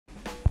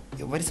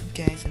Yo, what is up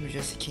guys, I'm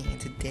Jesse King,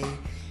 and today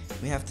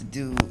we have to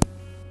do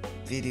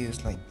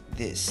videos like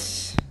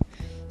this.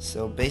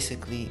 So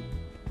basically,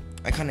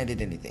 I can't edit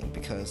anything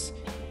because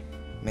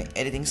my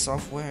editing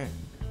software,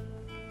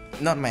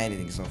 not my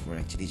editing software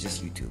actually,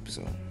 just YouTube.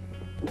 So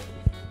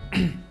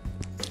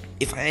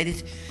if I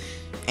edit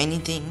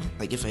anything,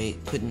 like if I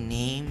put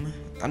name,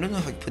 I don't know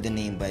if I put the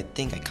name, but I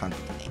think I can't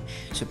put the name,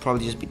 so it'll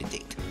probably just be the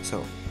date.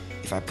 So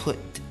if I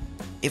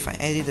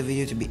edit the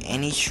video to be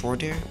any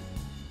shorter,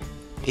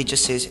 it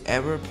just says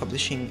error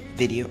publishing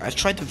video. I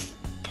tried to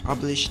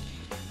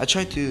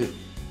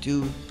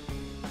do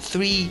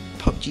 3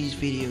 PUBG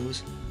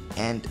videos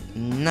and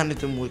none of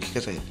them worked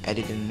because I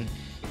edited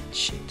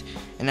shit.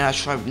 And then I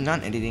tried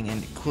non-editing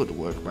and it could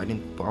work, but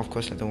of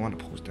course I don't want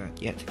to post that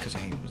yet because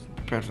I wasn't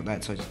prepared for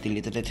that, so I just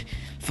deleted it.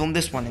 Filmed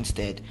this one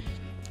instead.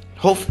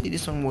 Hopefully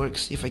this one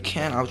works. If I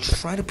can, I'll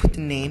try to put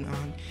the name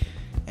on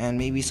and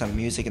maybe some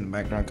music in the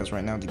background because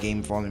right now the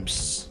game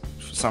volume's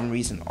for some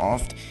reason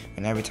off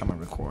and every time I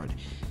record.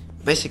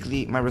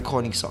 Basically my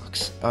recording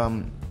sucks.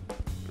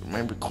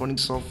 My recording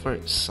software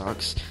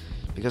sucks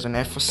because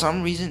for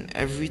some reason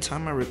every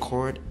time I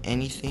record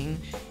anything,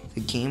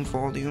 the game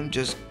volume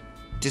just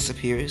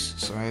disappears,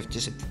 so I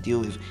just have to deal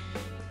with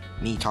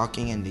me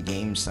talking and the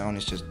game sound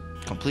is just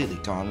completely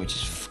gone, which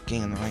is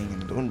fucking annoying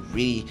and I don't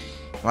really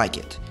like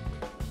it.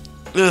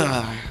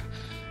 Ugh.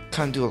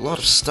 Can't do a lot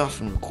of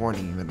stuff in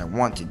recording that I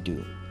want to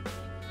do.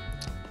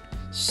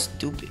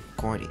 Stupid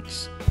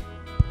recordings.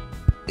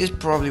 This is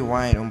probably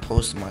why I don't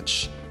post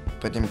much,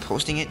 but I'm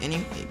posting it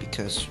anyway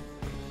because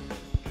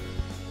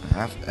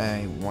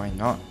why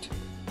not?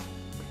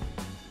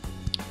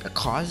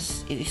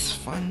 Because it is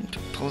fun to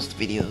post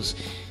videos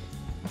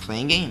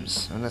playing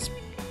games, and that's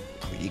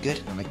pretty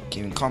good. I like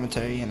giving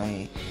commentary,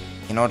 and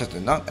in order to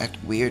not act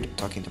weird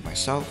talking to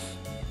myself,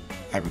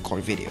 I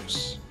record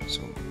videos.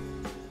 So,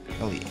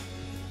 hell yeah.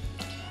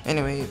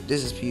 Anyway,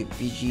 this is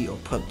PUBG or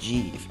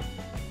PUBG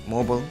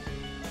mobile,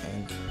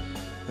 and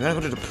we're gonna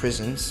go to the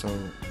prison, so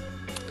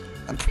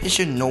I'm pretty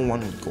sure no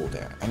one would go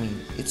there. I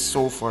mean, it's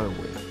so far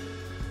away.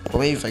 Or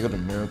maybe if I go to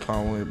Mirror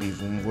Power, it'll be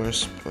even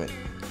worse, but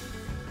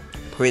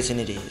prison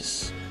it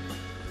is.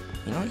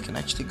 You know, you can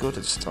actually go to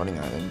the starting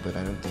island, but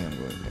I don't think I'm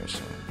going there,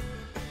 so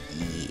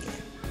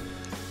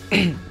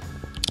yeah.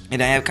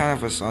 And I have kind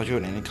of a sore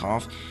throat and a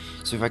cough,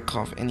 so if I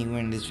cough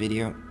anywhere in this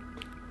video,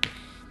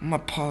 my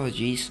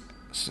apologies.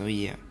 So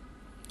yeah,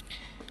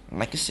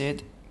 like I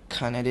said,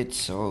 can't edit,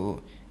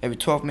 so every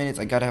 12 minutes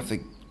I gotta have to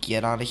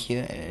get out of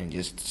here and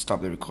just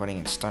stop the recording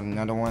and start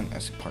another one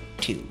as part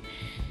 2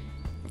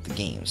 of the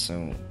game.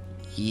 So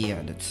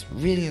yeah, that's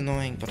really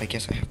annoying, but I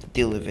guess I have to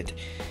deal with it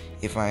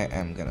if I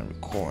am gonna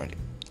record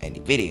any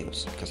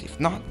videos, because if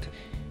not,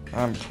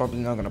 I'm probably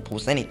not gonna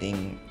post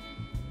anything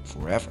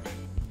forever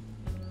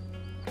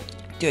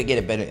till I get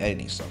a better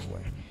editing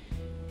software.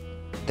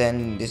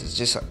 Then this is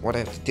just what I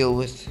have to deal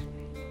with.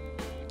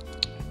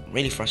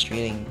 Really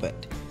frustrating, but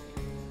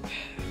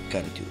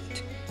gotta do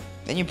it.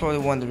 Then you're probably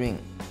wondering,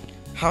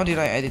 how did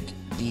I edit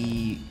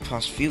the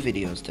past few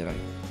videos that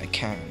I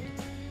can?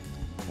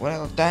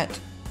 Well, that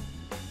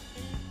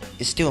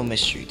is still a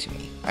mystery to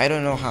me. I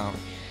don't know how.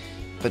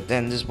 But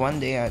then this one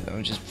day I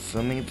was just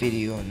filming a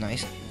video, a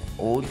nice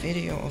old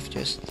video of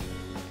just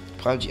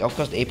PUBG. Of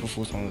course the April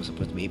Fool's one was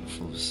supposed to be April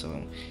Fool's, so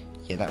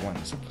yeah, that one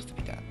was supposed to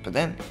be that. But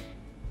then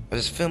I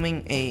was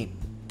filming a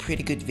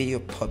pretty good video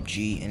of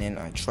PUBG, and then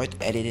I tried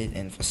to edit it,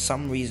 and for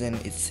some reason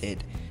it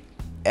said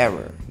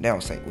error. Then I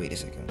was like, wait a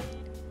second,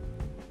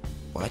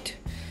 what?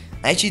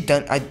 I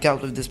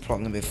dealt with this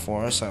problem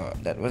before, so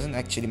that wasn't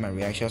actually my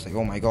reaction. I was like,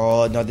 oh my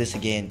god, not this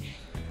again.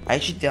 I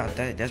actually dealt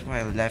that. That's why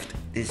I left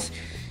this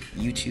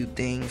YouTube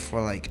thing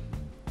for like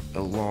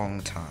a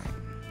long time.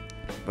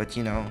 But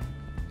you know,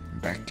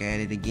 back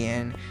at it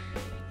again,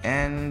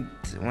 and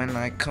when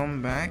I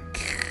come back,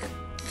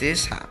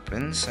 this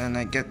happens, and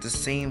I get the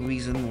same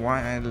reason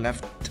why I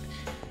left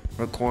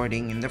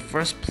recording in the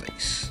first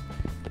place.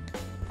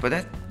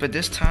 But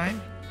this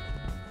time,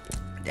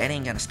 that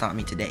ain't gonna stop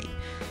me today.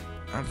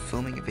 I'm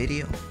filming a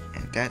video,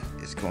 and that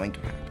is going to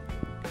happen.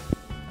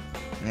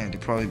 And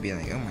they'll probably be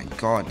like, oh my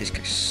god, this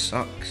guy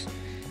sucks.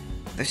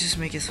 Let's just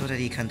make it so that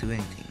he can't do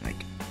anything, like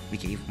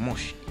make it even more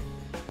shit.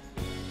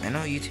 I know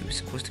YouTube is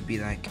supposed to be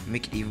like,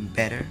 make it even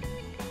better.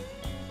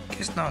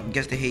 Guess not,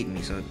 guess they hate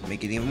me, so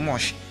make it even more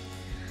shit.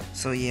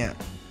 So yeah,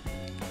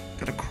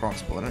 got a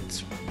crossbow.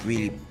 That's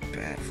really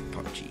bad for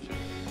PUBG.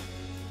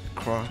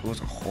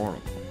 Crossbows are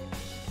horrible.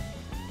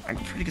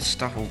 Like pretty good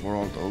stuff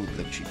overall though.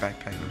 The PUBG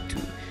backpack look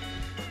too.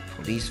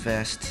 Police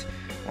vest.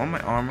 All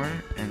my armor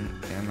and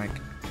like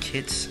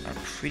kits are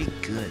pretty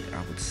good,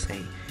 I would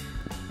say.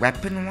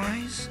 Weapon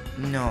wise,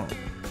 no.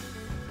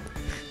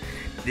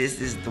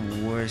 This is the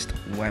worst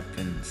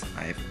weapons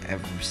I've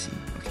ever seen.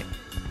 Okay,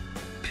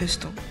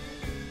 pistol,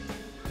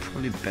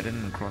 probably better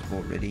than a crossbow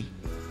already.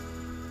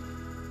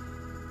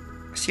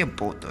 I see a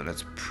boat though,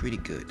 that's pretty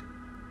good.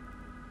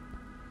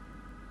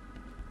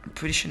 I'm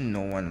pretty sure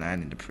no one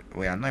landed in the prison.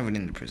 Wait, I'm not even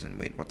in the prison.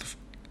 Wait, what the f...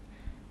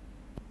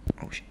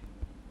 Oh shit.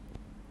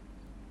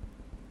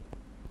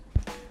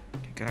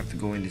 gonna have to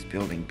go in this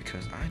building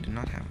because I do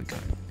not have a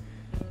gun.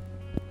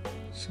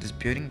 So this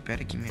building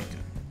better give me a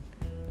gun.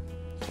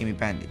 Give me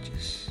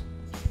bandages.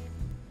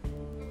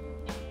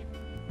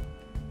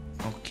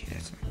 Okay,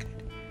 that's not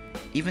good.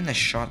 Even a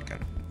shotgun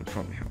would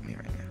probably help me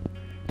right now.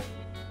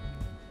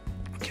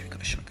 Okay, I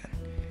got a shotgun.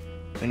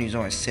 Don't use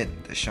all I said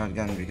the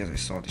shotgun because I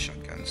saw the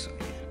shotgun, so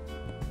yeah.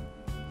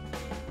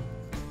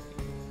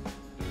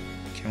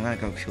 Okay, I'm gonna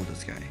go kill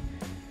this guy.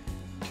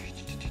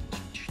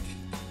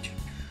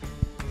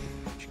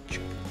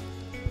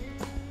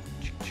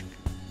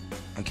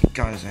 Okay,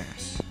 got his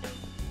ass.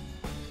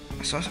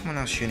 I saw someone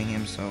else shooting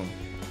him, so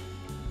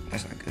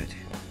that's not good.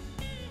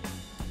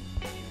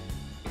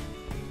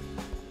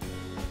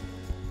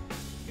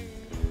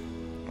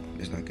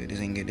 This not good. This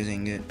ain't good. This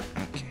ain't good.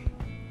 Okay.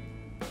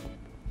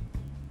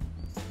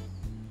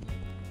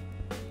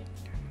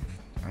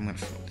 I'm gonna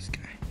throw this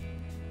guy.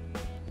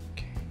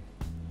 Okay.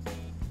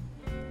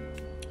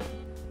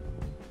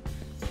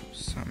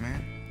 What's up,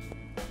 man?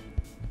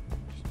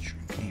 Just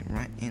dropping it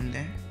right in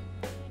there.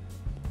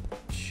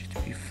 Should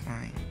be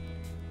fine.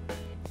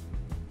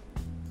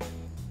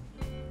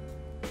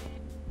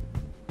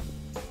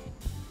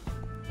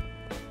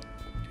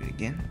 Do it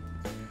again.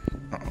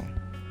 Uh-oh.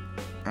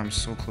 I'm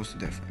so close to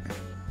death right now.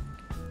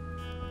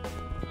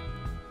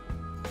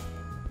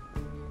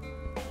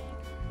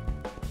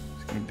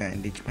 Just gonna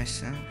bandage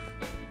myself.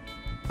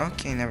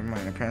 Okay, never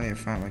mind. Apparently I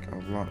found like a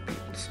lot of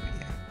people, so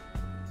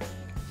yeah.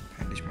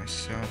 Bandage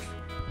myself.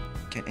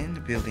 Get in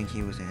the building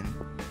he was in.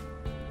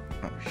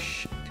 Oh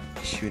shit.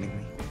 He's shooting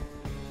me.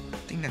 I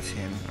think that's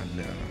him or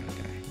the other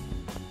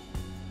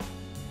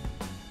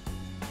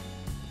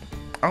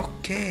guy.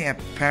 Okay,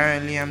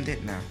 apparently I'm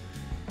dead now.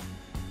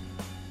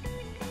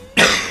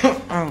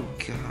 Oh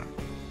god.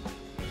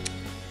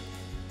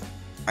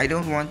 I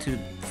don't want to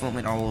film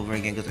it all over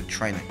again because I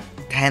tried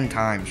like 10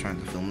 times trying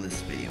to film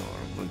this video all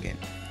over again.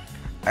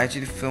 I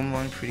actually filmed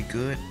one pretty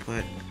good,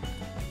 but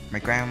my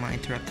grandma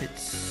interrupted,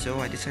 so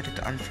I decided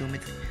to unfilm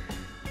it.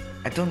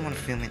 I don't want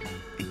to film it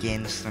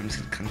again, so I'm just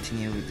gonna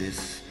continue with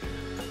this.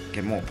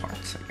 Get more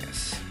parts, I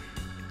guess.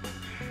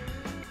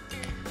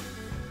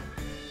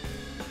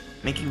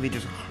 Making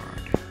videos are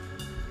hard.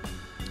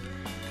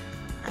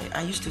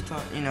 I used to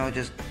thought, you know,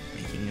 just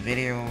making a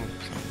video,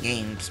 playing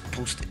games,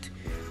 post it,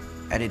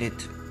 edit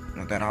it,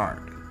 not that hard,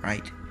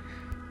 right?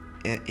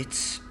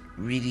 It's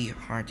really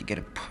hard to get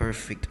a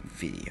perfect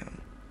video.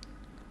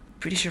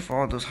 Pretty sure for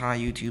all those high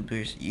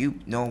YouTubers, you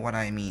know what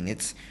I mean.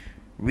 It's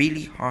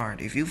really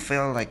hard. If you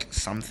fail like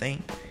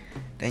something,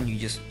 then you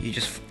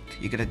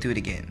gotta do it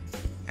again,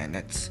 and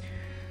that's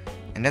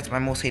my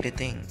most hated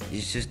thing.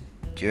 It's just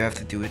you have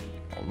to do it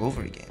all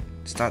over again.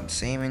 Start the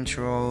same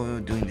intro,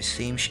 doing the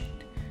same shit.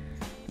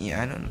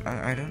 Yeah, I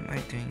don't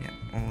like doing that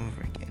all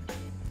over again.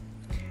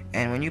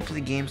 And when you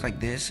play games like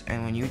this,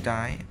 and when you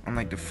die on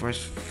like the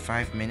first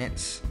 5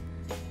 minutes,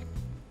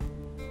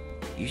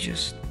 you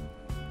just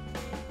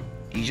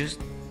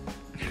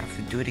have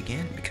to do it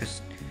again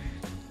because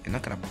you're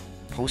not gonna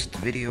post a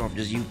video of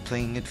just you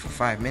playing it for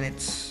 5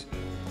 minutes.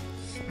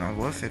 It's not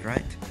worth it,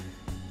 right?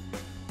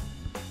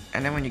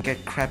 And then when you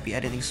get crappy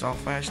editing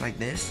softwares like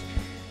this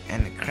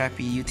and the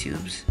crappy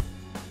YouTubes,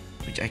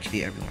 which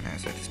actually everyone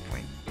has at this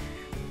point,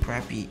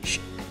 crappy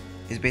shit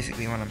is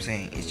basically what I'm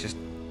saying. It's just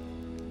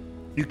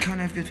you can't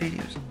have good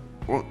videos.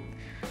 Well,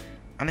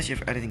 unless you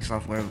have editing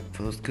software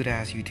for those good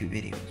ass YouTube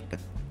videos, but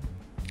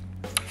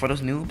for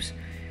those noobs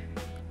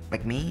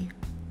like me,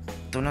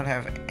 do not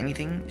have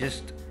anything,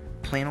 just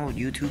plain old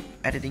YouTube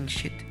editing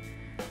shit,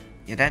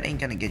 yeah, that ain't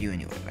gonna get you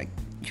anywhere. Like,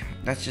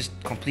 that's just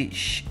complete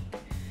shit.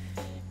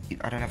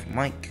 I don't have a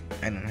mic,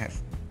 I don't have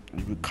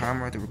a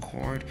camera to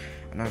record,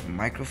 I don't have a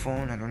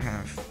microphone, I don't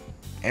have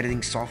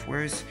editing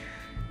softwares,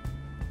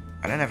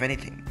 I don't have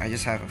anything. I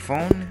just have a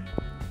phone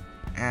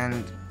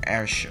and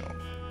AirShow.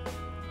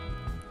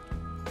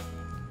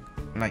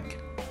 Like,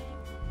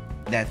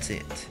 that's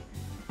it.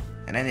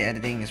 And then the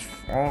editing is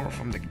all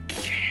from the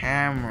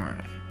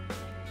camera.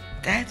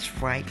 That's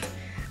right.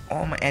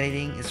 All my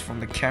editing is from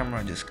the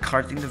camera, just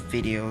cutting the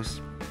videos,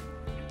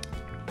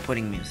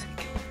 putting music.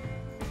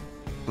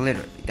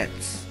 Literally,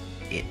 that's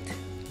it.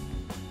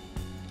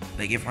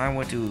 Like, if I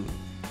were to,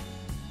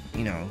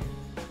 you know,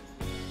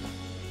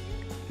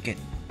 get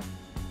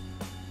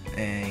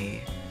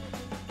a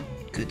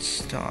good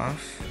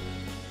stuff,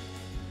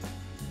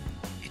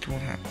 it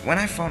won't happen. When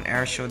I found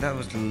AirShow, that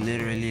was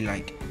literally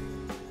like,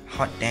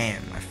 hot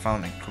damn, I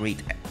found a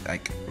great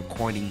like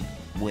recording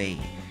way,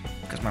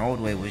 because my old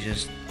way was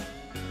just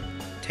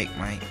take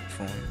my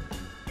phone,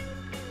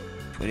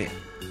 put it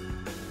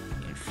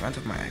in front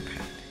of my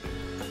iPad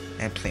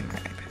and play my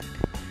iPad.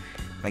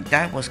 Like,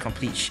 that was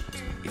complete shit.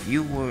 If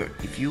you were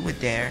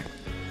there,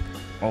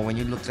 or when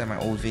you looked at my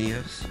old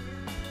videos,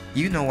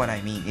 you know what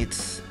I mean.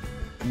 It's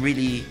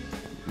really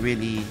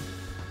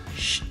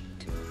shit.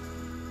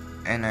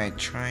 And I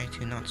try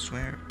to not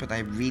swear, but I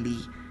really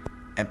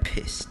am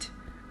pissed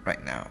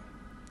right now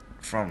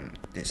from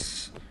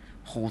this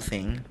whole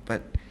thing,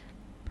 but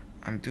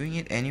I'm doing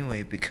it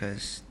anyway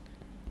because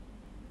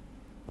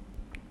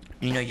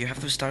You know, you have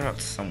to start out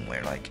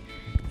somewhere. Like,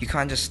 you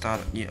can't just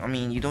start. I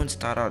mean, you don't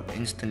start out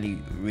instantly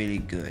really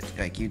good.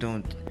 Like, you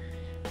don't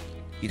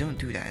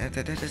do that.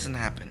 That doesn't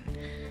happen.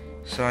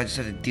 So I just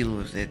had to deal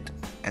with it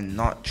and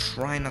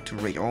try not to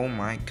rage. Oh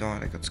my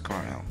god, I got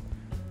scarred out.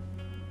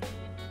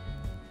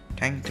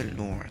 Thank the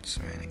Lords,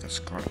 man, I got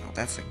scarred out.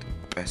 That's like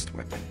the best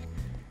weapon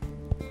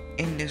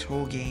in this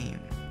whole game.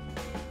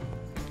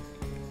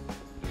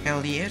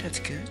 Hell yeah, that's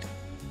good.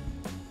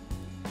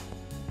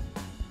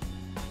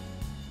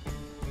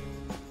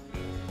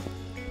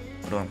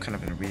 Although I'm kind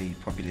of in a really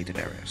populated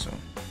area, so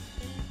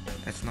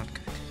that's not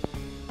good.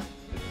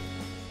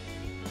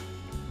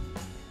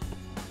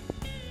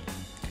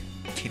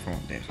 Keep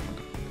on there, so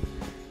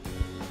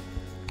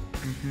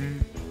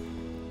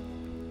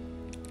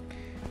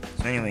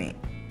So anyway,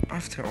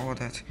 after all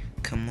that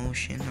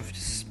commotion of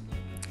just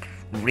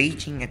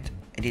raging at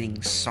editing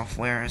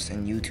softwares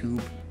and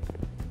YouTube,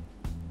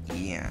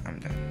 yeah, I'm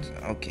done. So,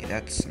 okay,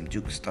 that's some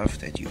juke stuff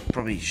that you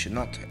probably should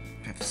not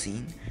have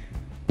seen.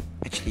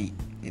 Actually,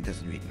 it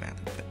doesn't really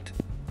matter, but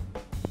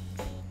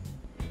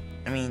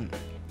I mean,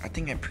 I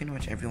think pretty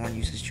much everyone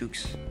uses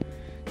jukes.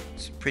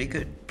 It's a pretty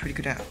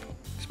good app.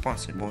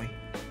 Sponsored, boy.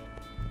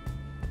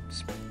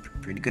 It's a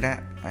pretty good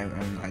app. I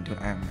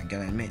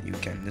gotta admit, you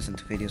can listen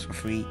to videos for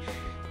free.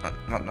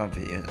 Not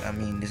videos. I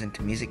mean, listen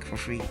to music for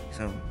free.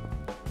 So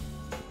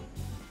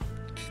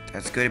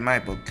that's good in my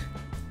book.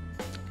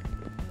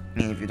 I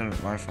mean, if you don't have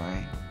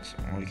Wi-Fi, so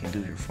all you can do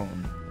is your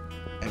phone.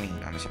 I mean,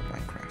 unless you have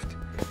Minecraft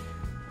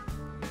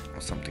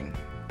or something.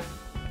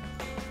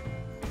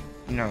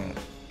 You know,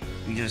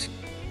 you just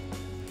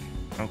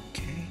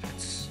okay.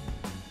 That's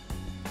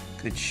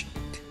good shit.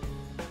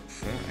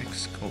 4x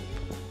scope.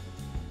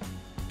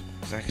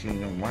 Exactly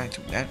know why I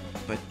took that,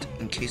 but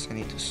in case I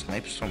need to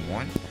snipe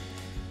someone,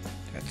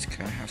 that's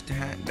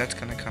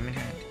gonna come in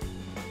handy.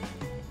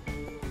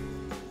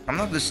 I'm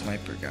not the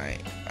sniper guy.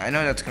 I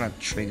know that's gonna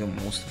trigger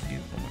most of you,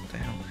 but what the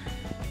hell?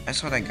 I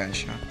saw that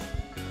gunshot.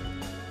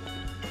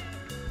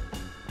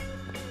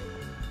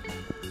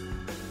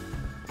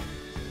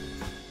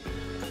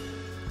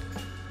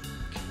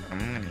 I'm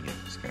gonna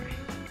get this guy.